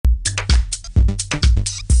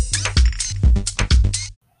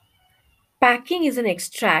Packing is an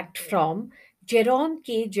extract from Jerome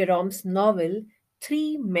K Jerome's novel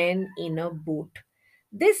Three Men in a Boat.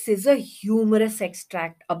 This is a humorous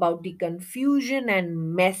extract about the confusion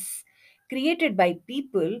and mess created by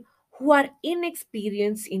people who are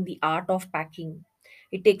inexperienced in the art of packing.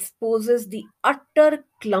 It exposes the utter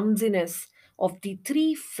clumsiness of the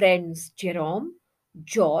three friends, Jerome,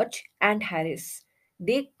 George, and Harris.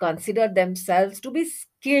 They consider themselves to be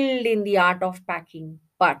skilled in the art of packing,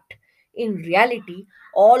 but in reality,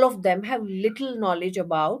 all of them have little knowledge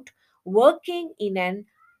about working in an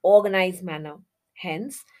organized manner.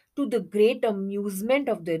 Hence, to the great amusement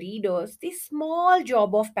of the readers, the small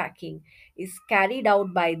job of packing is carried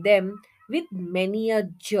out by them with many a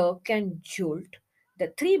jerk and jolt.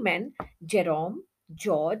 The three men, Jerome,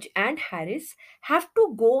 George, and Harris, have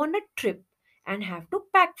to go on a trip and have to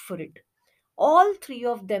pack for it. All three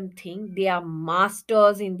of them think they are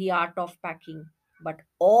masters in the art of packing, but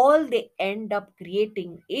all they end up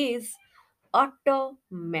creating is utter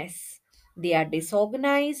mess. They are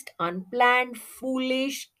disorganized, unplanned,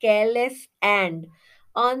 foolish, careless, and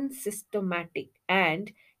unsystematic,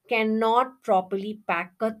 and cannot properly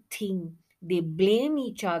pack a thing. They blame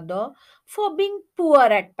each other for being poor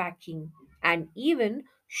at packing and even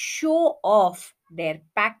show off their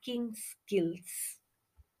packing skills.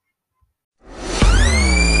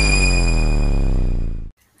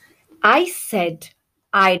 I said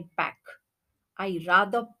I'd pack. I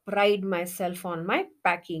rather pride myself on my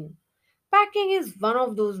packing. Packing is one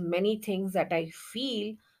of those many things that I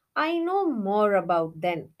feel I know more about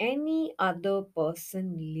than any other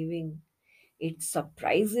person living. It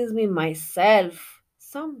surprises me myself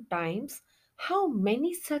sometimes how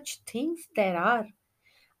many such things there are.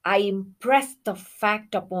 I impressed the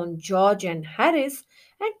fact upon George and Harris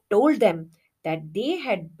and told them that they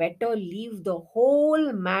had better leave the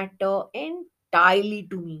whole matter entirely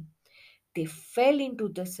to me. They fell into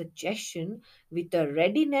the suggestion with a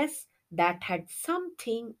readiness that had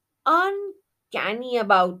something uncanny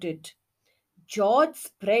about it. George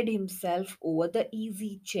spread himself over the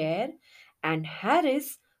easy chair, and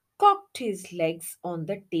Harris cocked his legs on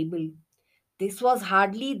the table. This was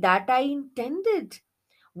hardly that I intended.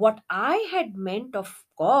 What I had meant, of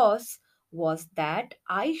course, was that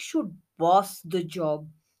I should boss the job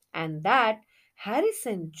and that Harris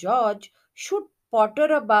and George should potter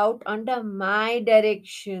about under my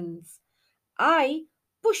directions. I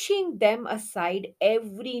pushing them aside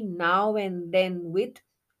every now and then with,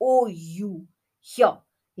 "Oh, you, here,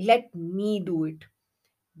 let me do it."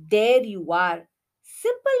 There you are.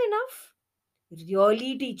 Simple enough.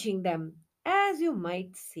 Really teaching them, as you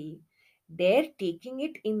might say. Their taking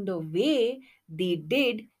it in the way they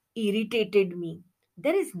did irritated me.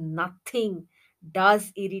 There is nothing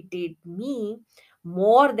does irritate me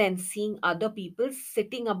more than seeing other people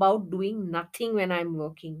sitting about doing nothing when I'm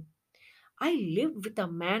working. I lived with a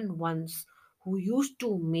man once who used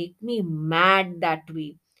to make me mad that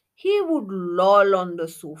way. He would loll on the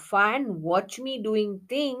sofa and watch me doing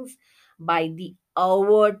things by the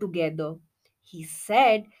hour together. He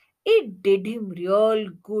said it did him real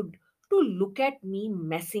good to look at me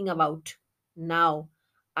messing about. Now,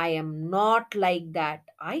 I am not like that.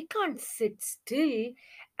 I can't sit still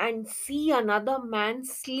and see another man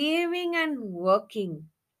slaving and working.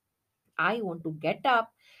 I want to get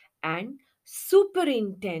up and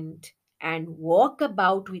superintend and walk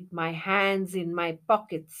about with my hands in my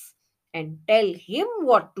pockets and tell him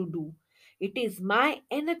what to do. It is my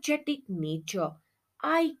energetic nature.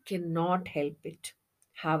 I cannot help it.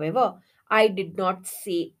 However, I did not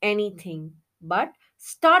say anything but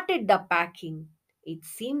started the packing. It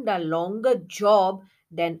seemed a longer job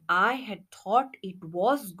than I had thought it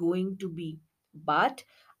was going to be. But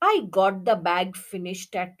I got the bag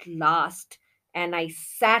finished at last and I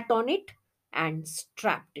sat on it and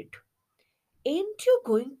strapped it. "Ain't you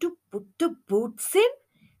going to put the boots in?"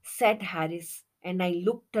 said Harris, and I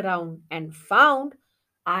looked around and found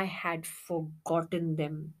I had forgotten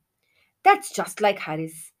them. That's just like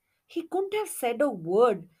Harris. He couldn't have said a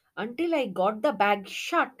word until I got the bag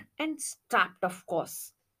shut and strapped, of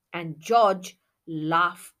course. And George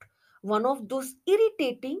laughed, one of those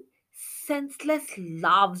irritating, senseless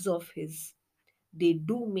laughs of his. They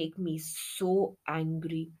do make me so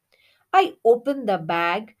angry. I opened the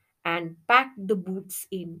bag and packed the boots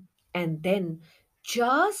in, and then,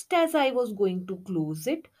 just as I was going to close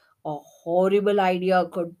it, a horrible idea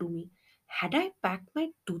occurred to me. Had I packed my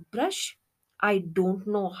toothbrush? I don't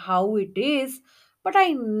know how it is, but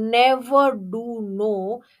I never do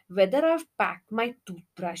know whether I've packed my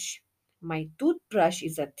toothbrush. My toothbrush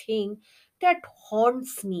is a thing that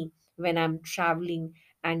haunts me when I'm traveling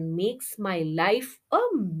and makes my life a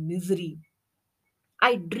misery.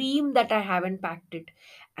 I dream that I haven't packed it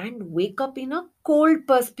and wake up in a cold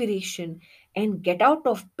perspiration and get out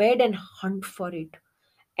of bed and hunt for it.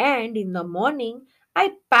 And in the morning,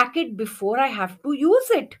 I pack it before I have to use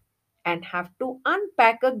it and have to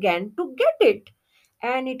unpack again to get it.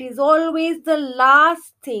 And it is always the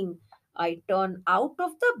last thing I turn out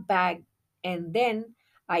of the bag, and then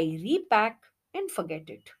I repack and forget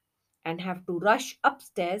it and have to rush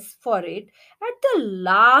upstairs for it at the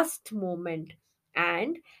last moment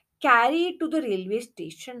and carry it to the railway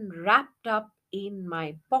station wrapped up in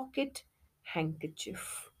my pocket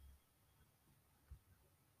handkerchief.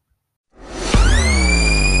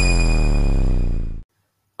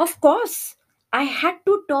 Of course, I had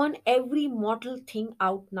to turn every mortal thing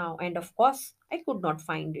out now, and of course, I could not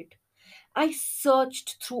find it. I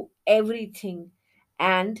searched through everything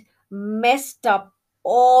and messed up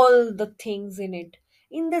all the things in it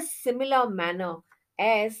in the similar manner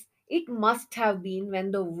as it must have been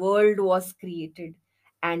when the world was created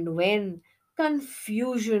and when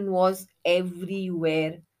confusion was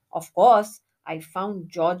everywhere. Of course, I found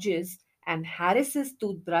George's and Harris's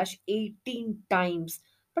toothbrush 18 times,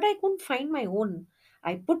 but I couldn't find my own.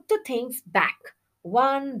 I put the things back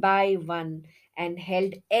one by one and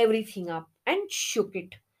held everything up and shook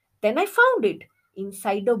it. Then I found it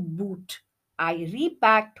inside a boot. I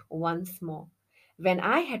repacked once more. When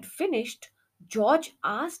I had finished, George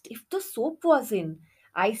asked if the soap was in.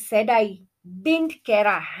 I said I didn't care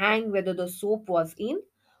a hang whether the soap was in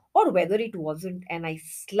or whether it wasn't, and I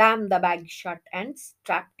slammed the bag shut and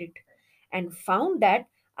strapped it and found that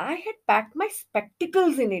I had packed my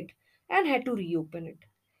spectacles in it and had to reopen it.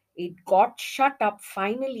 It got shut up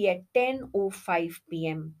finally at 10:05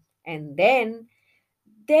 p.m. And then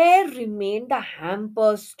there remained the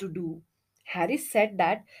hampers to do. Harris said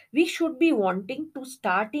that we should be wanting to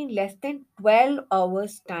start in less than 12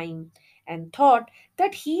 hours' time and thought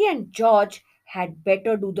that he and George had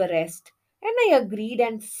better do the rest. And I agreed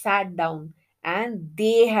and sat down, and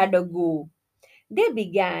they had a go. They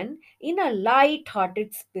began in a light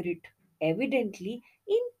hearted spirit, evidently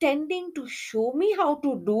intending to show me how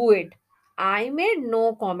to do it. I made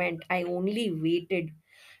no comment, I only waited.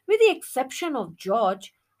 With the exception of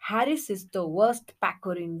George, Harris is the worst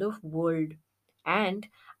packer in the world. And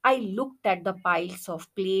I looked at the piles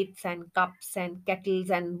of plates and cups and kettles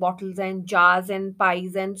and bottles and jars and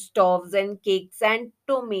pies and stoves and cakes and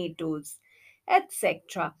tomatoes,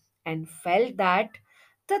 etc., and felt that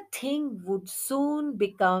the thing would soon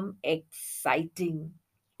become exciting.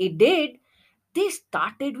 It did. They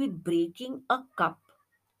started with breaking a cup.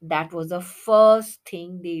 That was the first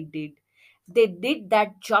thing they did. They did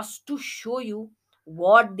that just to show you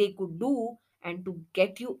what they could do and to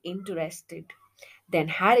get you interested. Then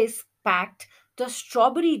Harris packed the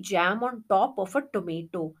strawberry jam on top of a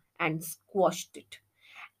tomato and squashed it,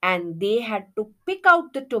 and they had to pick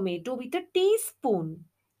out the tomato with a teaspoon.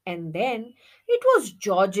 And then it was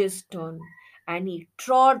George's turn, and he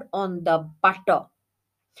trod on the butter.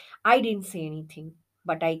 I didn't say anything,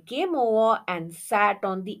 but I came over and sat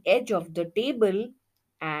on the edge of the table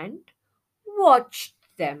and watched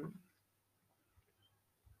them.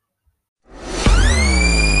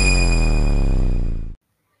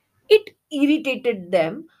 It irritated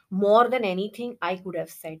them more than anything I could have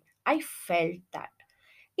said. I felt that.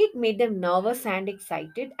 It made them nervous and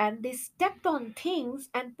excited, and they stepped on things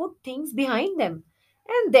and put things behind them,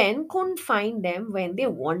 and then couldn't find them when they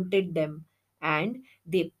wanted them. And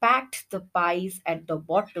they packed the pies at the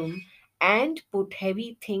bottom and put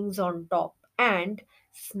heavy things on top and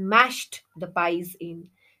smashed the pies in.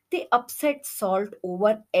 They upset salt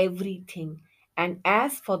over everything. And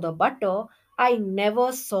as for the butter, I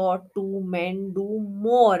never saw two men do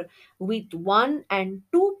more with 1 and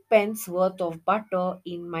 2 pence worth of butter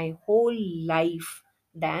in my whole life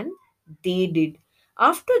than they did.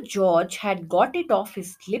 After George had got it off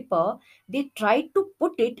his slipper, they tried to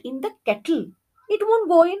put it in the kettle. It won't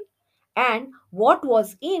go in, and what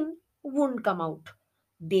was in wouldn't come out.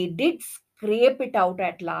 They did scrape it out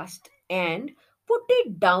at last and put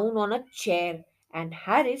it down on a chair, and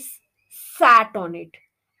Harris sat on it,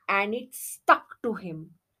 and it stuck to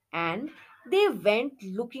him. And they went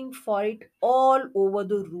looking for it all over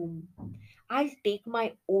the room. I'll take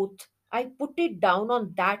my oath. I put it down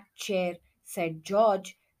on that chair, said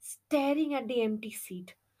George, staring at the empty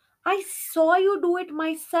seat. I saw you do it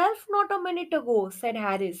myself not a minute ago, said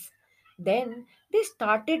Harris. Then they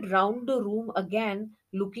started round the room again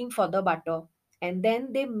looking for the butter. And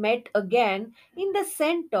then they met again in the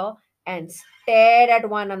center and stared at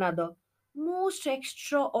one another. Most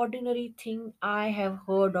extraordinary thing I have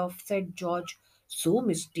heard of, said George. So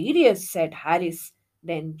mysterious, said Harris.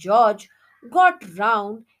 Then George got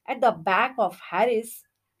round at the back of Harris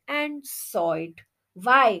and saw it.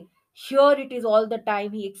 Why, here it is all the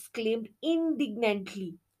time, he exclaimed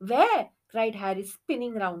indignantly. Where? Cried Harris,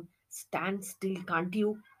 spinning round. Stand still, can't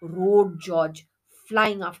you? Roared George,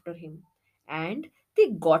 flying after him. And they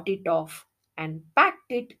got it off and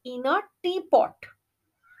packed it in a teapot.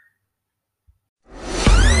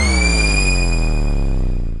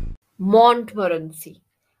 Montmorency.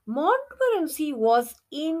 Montmorency was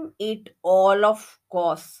in it all, of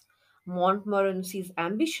course. Montmorency's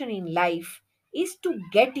ambition in life is to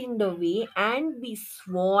get in the way and be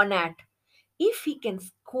sworn at. If he can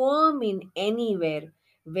squirm in anywhere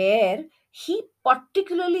where he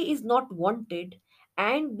particularly is not wanted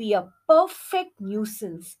and be a perfect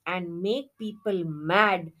nuisance and make people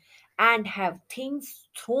mad and have things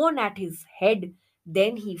thrown at his head,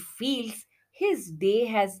 then he feels his day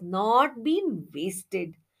has not been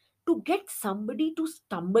wasted. To get somebody to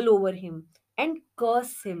stumble over him and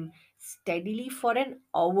curse him steadily for an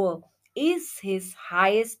hour is his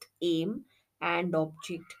highest aim and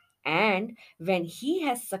object. And when he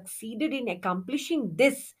has succeeded in accomplishing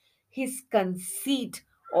this, his conceit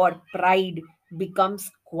or pride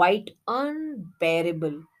becomes quite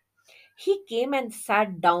unbearable. He came and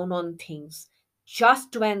sat down on things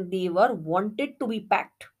just when they were wanted to be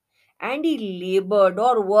packed, and he labored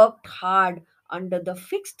or worked hard under the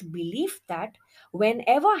fixed belief that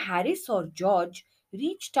whenever Harris or George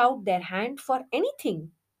reached out their hand for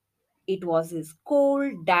anything, it was his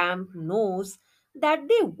cold, damp nose that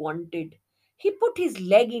they wanted. He put his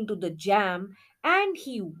leg into the jam and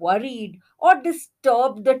he worried or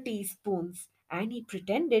disturbed the teaspoons, and he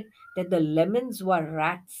pretended that the lemons were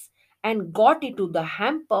rats and got into the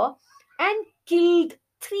hamper and killed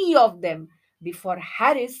three of them before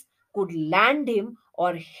Harris could land him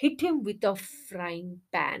or hit him with a frying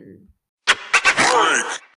pan.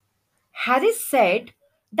 Harris said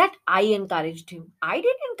that I encouraged him. I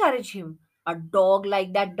didn't encourage him. A dog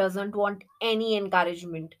like that doesn't want any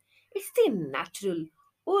encouragement. It's the natural,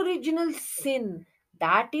 original sin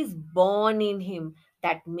that is born in him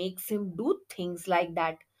that makes him do things like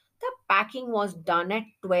that. The packing was done at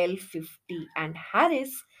 12:50 and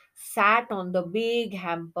Harris sat on the big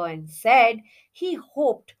hamper and said he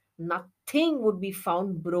hoped nothing would be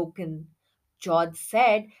found broken. George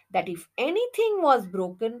said that if anything was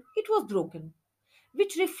broken, it was broken,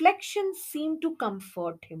 which reflection seemed to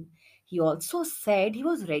comfort him. He also said he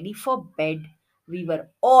was ready for bed. We were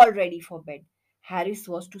all ready for bed. Harris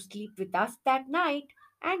was to sleep with us that night,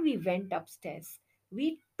 and we went upstairs.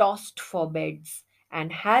 We tossed for beds,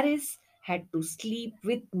 and Harris had to sleep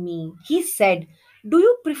with me. He said, "Do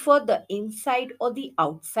you prefer the inside or the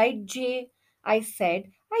outside, Jay?" I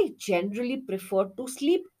said, "I generally prefer to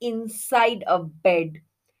sleep inside a bed."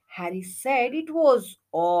 Harry said it was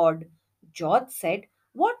odd. George said,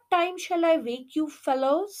 "What time shall I wake you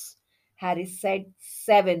fellows?" Harry said,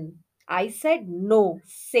 7. I said, "No,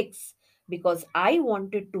 6, because I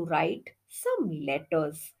wanted to write some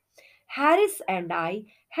letters." Harris and I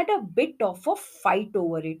had a bit of a fight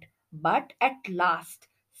over it, but at last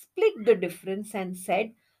split the difference and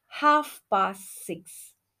said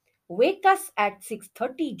 6:30. "Wake us at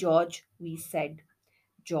 6:30, George," we said.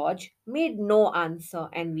 George made no answer,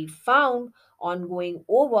 and we found on going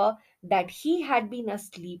over that he had been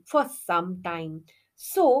asleep for some time.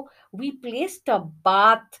 So we placed a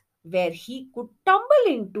bath where he could tumble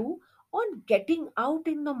into on getting out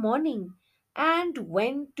in the morning and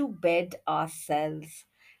went to bed ourselves.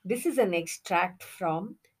 This is an extract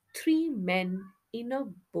from Three Men in a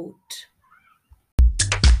Boat.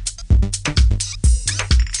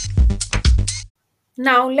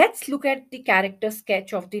 Now let's look at the character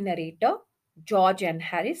sketch of the narrator, George and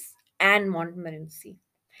Harris, and Montmorency.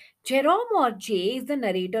 Jerome or Jay is the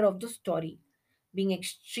narrator of the story. Being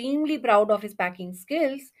extremely proud of his packing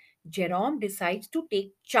skills, Jerome decides to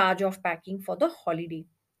take charge of packing for the holiday.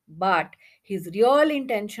 But his real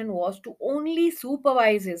intention was to only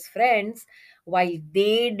supervise his friends while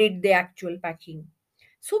they did the actual packing.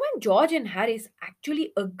 So when George and Harris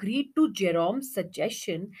actually agreed to Jerome's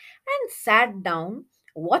suggestion and sat down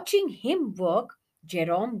watching him work,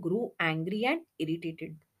 Jerome grew angry and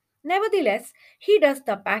irritated. Nevertheless, he does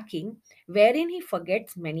the packing, wherein he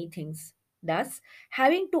forgets many things, thus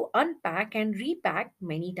having to unpack and repack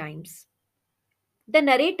many times. The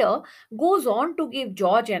narrator goes on to give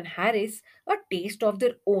George and Harris a taste of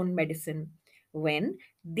their own medicine when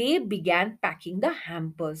they began packing the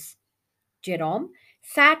hampers. Jerome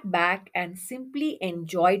sat back and simply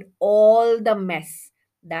enjoyed all the mess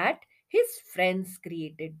that his friends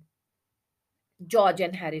created. George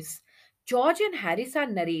and Harris. George and Harris are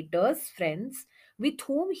narrators' friends with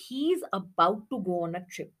whom he is about to go on a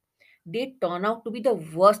trip. They turn out to be the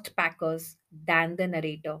worst packers than the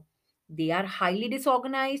narrator. They are highly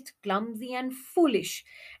disorganized, clumsy, and foolish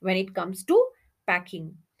when it comes to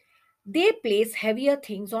packing. They place heavier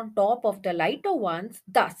things on top of the lighter ones,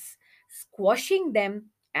 thus squashing them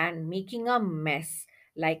and making a mess.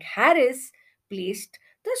 Like Harris placed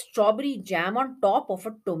the strawberry jam on top of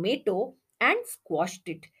a tomato and squashed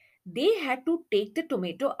it. They had to take the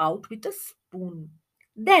tomato out with a spoon.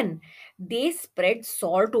 Then they spread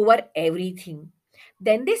salt over everything.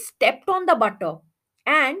 Then they stepped on the butter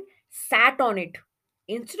and sat on it.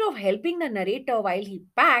 Instead of helping the narrator while he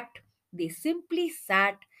packed, they simply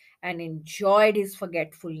sat and enjoyed his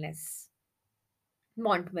forgetfulness.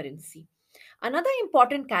 Montmorency. Another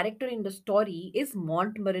important character in the story is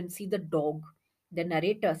Montmorency the dog. The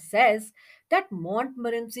narrator says that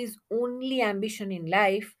Montmorency's only ambition in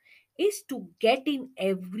life is to get in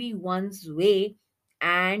everyone's way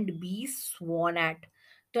and be sworn at.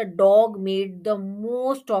 The dog made the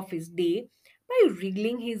most of his day by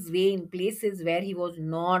wriggling his way in places where he was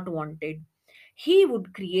not wanted. He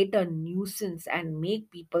would create a nuisance and make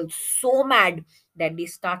people so mad that they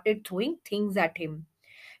started throwing things at him.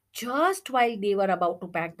 Just while they were about to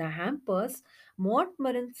pack the hampers,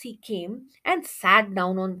 Montmorency came and sat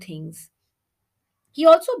down on things. He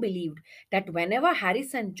also believed that whenever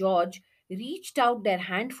Harris and George reached out their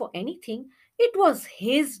hand for anything, it was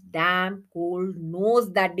his damn cold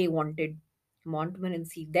nose that they wanted.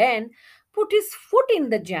 Montmorency then put his foot in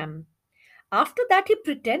the jam. After that, he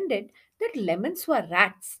pretended that lemons were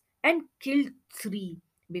rats and killed three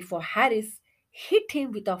before Harris hit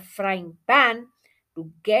him with a frying pan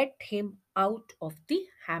to get him out of the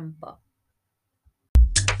hamper.